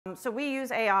So we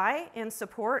use AI in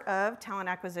support of talent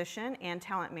acquisition and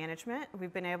talent management.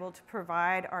 We've been able to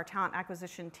provide our talent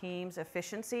acquisition teams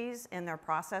efficiencies in their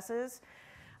processes,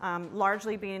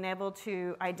 largely being able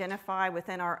to identify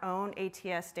within our own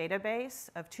ATS database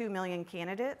of 2 million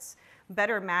candidates,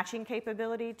 better matching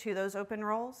capability to those open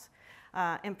roles,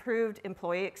 improved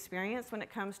employee experience when it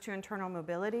comes to internal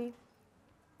mobility.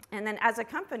 And then as a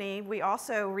company, we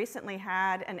also recently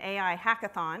had an AI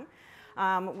hackathon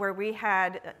where we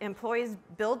had employees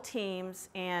build teams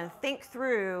and think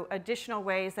through additional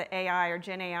ways that AI or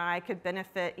Gen AI could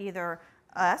benefit either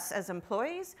us as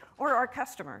employees or our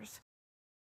customers.